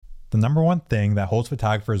The number one thing that holds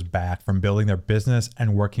photographers back from building their business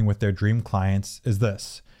and working with their dream clients is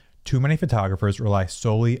this. Too many photographers rely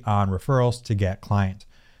solely on referrals to get clients.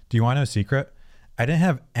 Do you want to know a secret? I didn't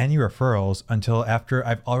have any referrals until after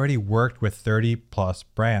I've already worked with 30 plus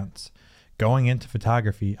brands. Going into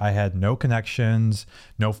photography, I had no connections,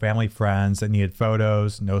 no family friends that needed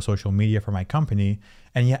photos, no social media for my company,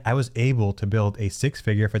 and yet I was able to build a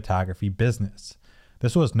six-figure photography business.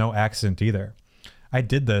 This was no accident either. I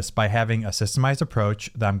did this by having a systemized approach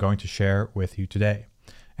that I'm going to share with you today.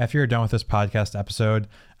 After you're done with this podcast episode,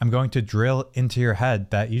 I'm going to drill into your head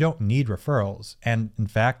that you don't need referrals. And in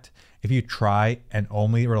fact, if you try and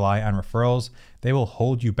only rely on referrals, they will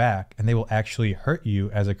hold you back and they will actually hurt you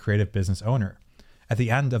as a creative business owner. At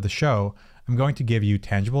the end of the show, I'm going to give you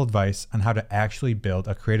tangible advice on how to actually build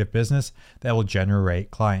a creative business that will generate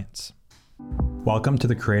clients. Welcome to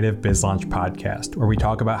the Creative Biz Launch Podcast, where we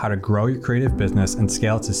talk about how to grow your creative business and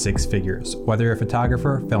scale it to six figures. Whether you're a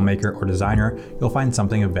photographer, filmmaker, or designer, you'll find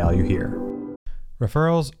something of value here.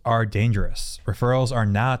 Referrals are dangerous. Referrals are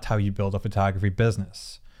not how you build a photography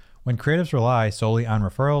business. When creatives rely solely on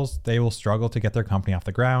referrals, they will struggle to get their company off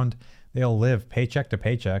the ground. They'll live paycheck to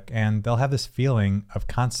paycheck, and they'll have this feeling of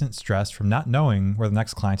constant stress from not knowing where the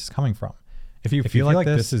next client is coming from. If you feel like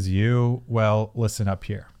this is you, well, listen up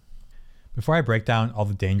here. Before I break down all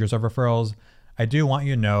the dangers of referrals, I do want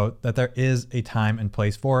you to know that there is a time and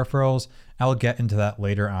place for referrals. I will get into that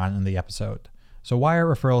later on in the episode. So why are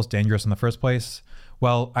referrals dangerous in the first place?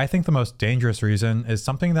 Well, I think the most dangerous reason is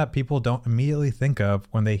something that people don't immediately think of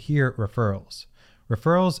when they hear referrals.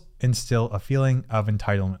 Referrals instill a feeling of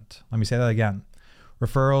entitlement. Let me say that again.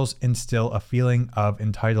 Referrals instill a feeling of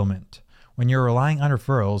entitlement. When you're relying on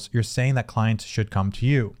referrals, you're saying that clients should come to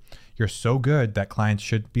you. You're so good that clients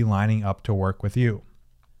should be lining up to work with you.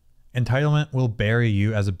 Entitlement will bury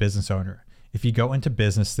you as a business owner. If you go into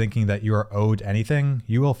business thinking that you are owed anything,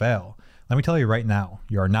 you will fail. Let me tell you right now,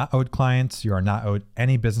 you are not owed clients. You are not owed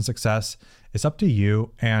any business success. It's up to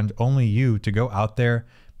you and only you to go out there,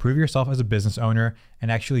 prove yourself as a business owner,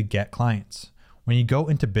 and actually get clients. When you go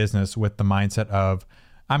into business with the mindset of,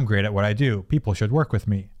 I'm great at what I do, people should work with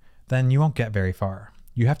me, then you won't get very far.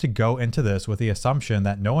 You have to go into this with the assumption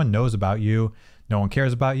that no one knows about you, no one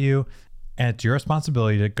cares about you, and it's your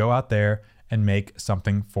responsibility to go out there and make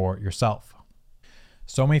something for yourself.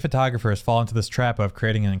 So many photographers fall into this trap of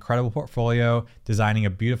creating an incredible portfolio, designing a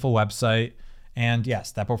beautiful website, and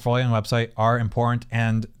yes, that portfolio and website are important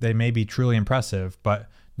and they may be truly impressive, but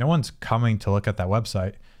no one's coming to look at that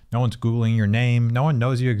website. No one's Googling your name. No one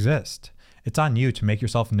knows you exist. It's on you to make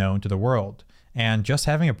yourself known to the world. And just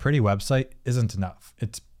having a pretty website isn't enough.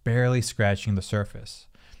 It's barely scratching the surface.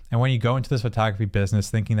 And when you go into this photography business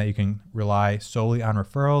thinking that you can rely solely on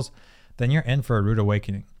referrals, then you're in for a rude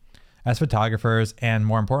awakening. As photographers, and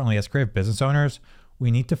more importantly, as creative business owners, we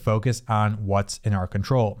need to focus on what's in our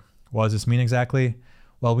control. What does this mean exactly?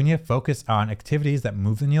 Well, we need to focus on activities that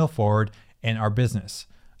move the needle forward in our business.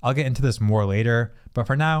 I'll get into this more later, but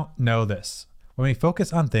for now, know this. When we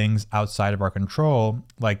focus on things outside of our control,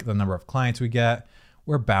 like the number of clients we get,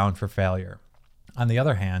 we're bound for failure. On the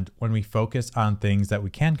other hand, when we focus on things that we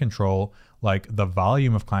can control, like the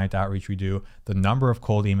volume of client outreach we do, the number of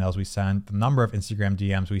cold emails we send, the number of Instagram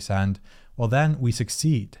DMs we send, well, then we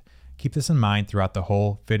succeed. Keep this in mind throughout the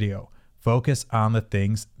whole video. Focus on the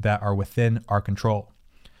things that are within our control.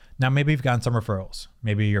 Now, maybe you've gotten some referrals.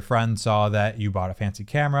 Maybe your friend saw that you bought a fancy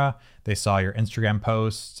camera, they saw your Instagram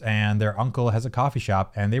posts, and their uncle has a coffee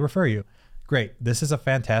shop and they refer you. Great, this is a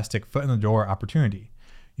fantastic foot in the door opportunity.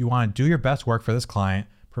 You want to do your best work for this client,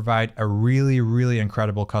 provide a really, really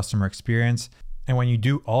incredible customer experience. And when you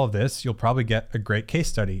do all of this, you'll probably get a great case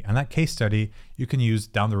study. And that case study you can use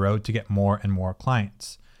down the road to get more and more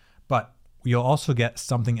clients. But you'll also get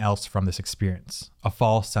something else from this experience, a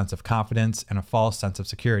false sense of confidence and a false sense of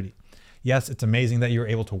security. Yes, it's amazing that you're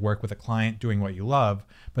able to work with a client doing what you love,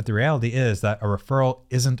 but the reality is that a referral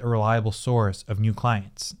isn't a reliable source of new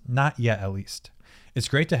clients, not yet at least. It's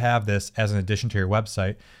great to have this as an addition to your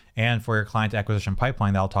website and for your client acquisition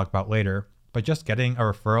pipeline that I'll talk about later, but just getting a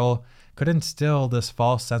referral could instill this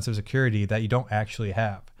false sense of security that you don't actually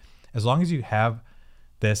have. As long as you have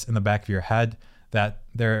this in the back of your head, that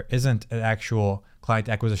there isn't an actual client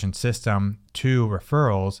acquisition system to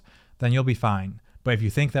referrals, then you'll be fine. But if you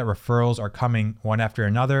think that referrals are coming one after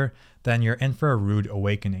another, then you're in for a rude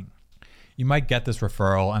awakening. You might get this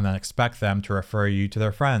referral and then expect them to refer you to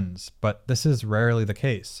their friends, but this is rarely the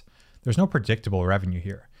case. There's no predictable revenue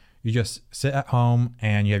here. You just sit at home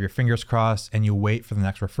and you have your fingers crossed and you wait for the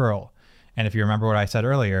next referral. And if you remember what I said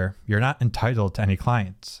earlier, you're not entitled to any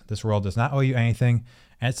clients. This world does not owe you anything,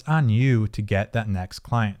 and it's on you to get that next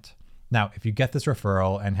client. Now, if you get this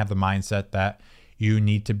referral and have the mindset that you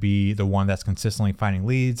need to be the one that's consistently finding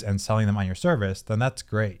leads and selling them on your service, then that's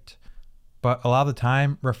great. But a lot of the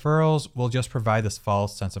time, referrals will just provide this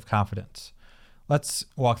false sense of confidence. Let's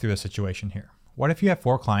walk through the situation here. What if you have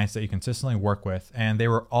 4 clients that you consistently work with and they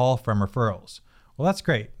were all from referrals? Well, that's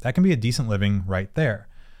great. That can be a decent living right there.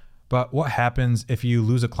 But what happens if you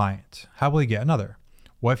lose a client? How will you get another?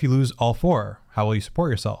 What if you lose all 4? How will you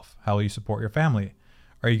support yourself? How will you support your family?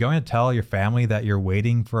 Are you going to tell your family that you're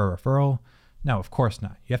waiting for a referral? No, of course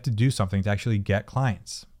not. You have to do something to actually get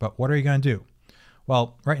clients. But what are you going to do?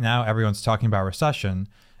 Well, right now, everyone's talking about recession.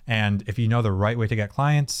 And if you know the right way to get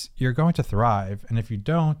clients, you're going to thrive. And if you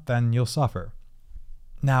don't, then you'll suffer.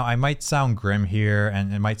 Now, I might sound grim here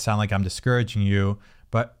and it might sound like I'm discouraging you,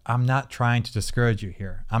 but I'm not trying to discourage you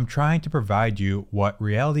here. I'm trying to provide you what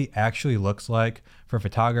reality actually looks like for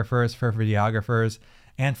photographers, for videographers,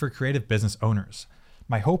 and for creative business owners.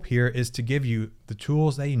 My hope here is to give you the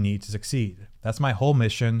tools that you need to succeed. That's my whole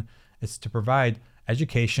mission, is to provide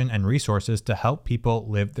education and resources to help people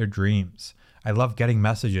live their dreams. I love getting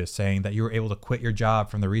messages saying that you were able to quit your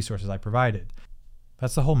job from the resources I provided.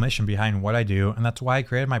 That's the whole mission behind what I do, and that's why I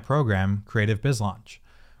created my program, Creative Biz Launch.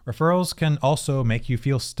 Referrals can also make you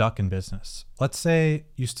feel stuck in business. Let's say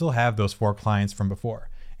you still have those 4 clients from before,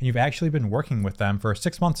 and you've actually been working with them for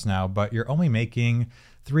 6 months now, but you're only making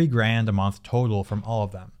 $3,000 a month total from all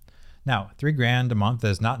of them. Now, $3,000 a month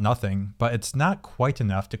is not nothing, but it's not quite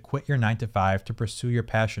enough to quit your 9-to-5 to pursue your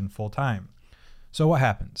passion full time. So what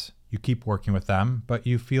happens? You keep working with them, but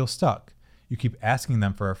you feel stuck. You keep asking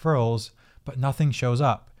them for referrals, but nothing shows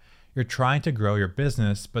up. You're trying to grow your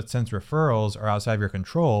business, but since referrals are outside of your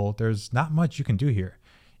control, there's not much you can do here.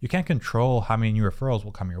 You can't control how many new referrals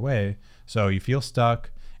will come your way, so you feel stuck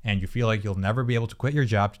and you feel like you'll never be able to quit your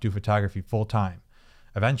job to do photography full time.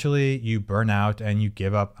 Eventually, you burn out and you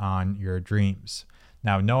give up on your dreams.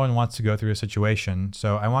 Now, no one wants to go through a situation,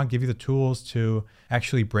 so I want to give you the tools to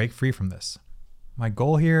actually break free from this. My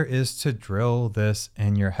goal here is to drill this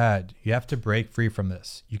in your head. You have to break free from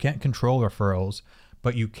this. You can't control referrals,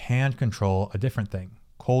 but you can control a different thing,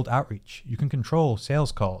 cold outreach. You can control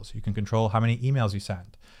sales calls. You can control how many emails you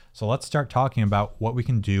send. So let's start talking about what we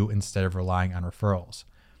can do instead of relying on referrals.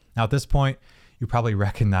 Now, at this point, you probably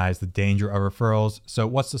recognize the danger of referrals. So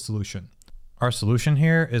what's the solution? Our solution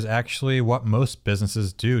here is actually what most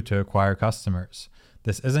businesses do to acquire customers.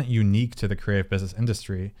 This isn't unique to the creative business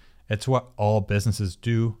industry. It's what all businesses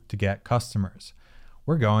do to get customers.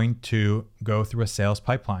 We're going to go through a sales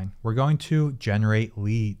pipeline. We're going to generate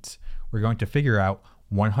leads. We're going to figure out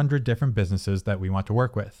 100 different businesses that we want to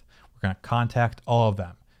work with. We're going to contact all of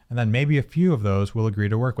them. And then maybe a few of those will agree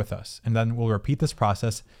to work with us. And then we'll repeat this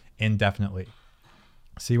process indefinitely.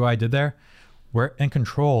 See what I did there? We're in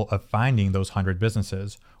control of finding those 100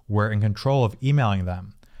 businesses. We're in control of emailing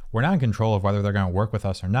them. We're not in control of whether they're going to work with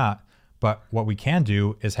us or not. But what we can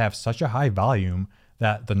do is have such a high volume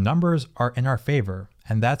that the numbers are in our favor.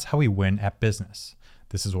 And that's how we win at business.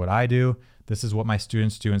 This is what I do. This is what my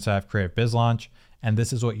students do inside of Creative Biz Launch. And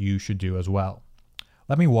this is what you should do as well.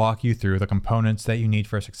 Let me walk you through the components that you need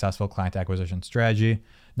for a successful client acquisition strategy.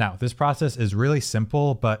 Now, this process is really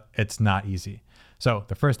simple, but it's not easy. So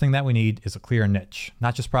the first thing that we need is a clear niche,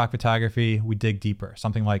 not just product photography. We dig deeper,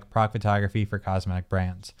 something like product photography for cosmetic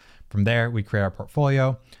brands. From there, we create our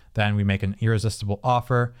portfolio. Then we make an irresistible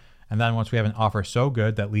offer. And then once we have an offer so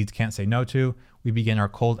good that leads can't say no to, we begin our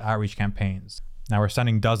cold outreach campaigns. Now we're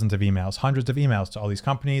sending dozens of emails, hundreds of emails to all these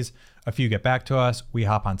companies. A few get back to us. We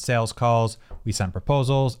hop on sales calls, we send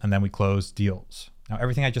proposals, and then we close deals. Now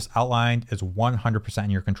everything I just outlined is 100% in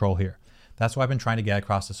your control here. That's what I've been trying to get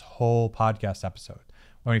across this whole podcast episode.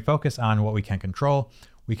 When we focus on what we can control,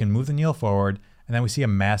 we can move the needle forward, and then we see a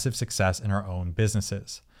massive success in our own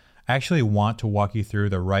businesses. I actually want to walk you through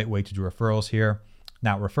the right way to do referrals here.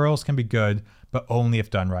 Now, referrals can be good, but only if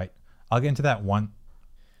done right. I'll get into that one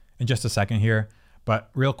in just a second here. But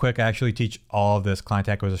real quick, I actually teach all of this client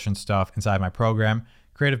acquisition stuff inside my program,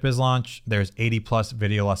 Creative Biz Launch. There's 80 plus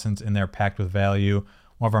video lessons in there packed with value.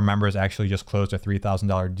 One of our members actually just closed a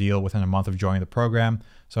 $3,000 deal within a month of joining the program.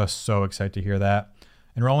 So I was so excited to hear that.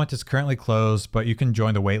 Enrollment is currently closed, but you can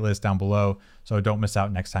join the waitlist down below. So don't miss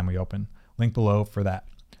out next time we open. Link below for that.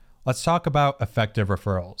 Let's talk about effective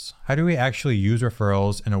referrals. How do we actually use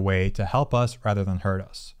referrals in a way to help us rather than hurt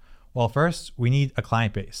us? Well, first, we need a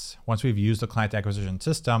client base. Once we've used the client acquisition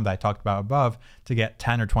system that I talked about above to get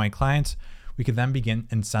 10 or 20 clients, we can then begin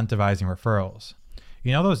incentivizing referrals.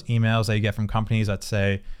 You know those emails that you get from companies that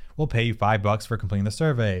say, we'll pay you $5 for completing the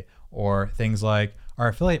survey, or things like, our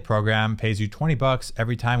affiliate program pays you $20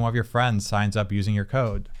 every time one of your friends signs up using your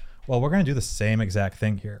code. Well, we're going to do the same exact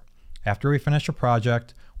thing here. After we finish a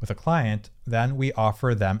project with a client, then we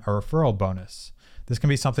offer them a referral bonus. This can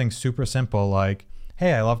be something super simple like,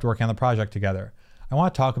 hey, I loved working on the project together. I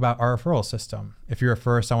want to talk about our referral system. If you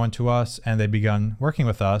refer someone to us and they begun working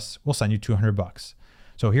with us, we'll send you $200.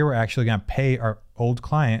 So here we're actually going to pay our old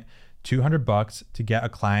client $200 to get a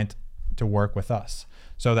client to work with us.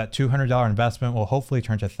 So that $200 investment will hopefully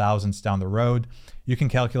turn to thousands down the road. You can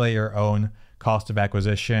calculate your own cost of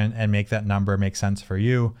acquisition and make that number make sense for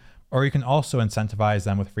you. Or you can also incentivize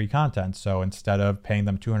them with free content. So instead of paying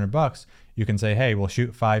them $200, you can say, hey, we'll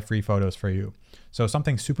shoot 5 free photos for you. So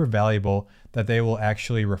something super valuable that they will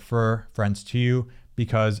actually refer friends to you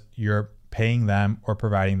because you're paying them or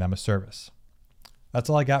providing them a service. That's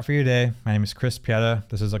all I got for you today. My name is Chris Pieta.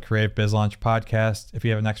 This is a Creative Biz Launch podcast. If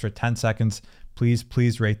you have an extra 10 seconds,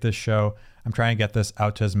 please rate this show. I'm trying to get this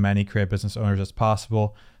out to as many creative business owners as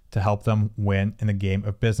possible to help them win in the game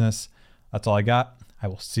of business. That's all I got. I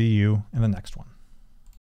will see you in the next one.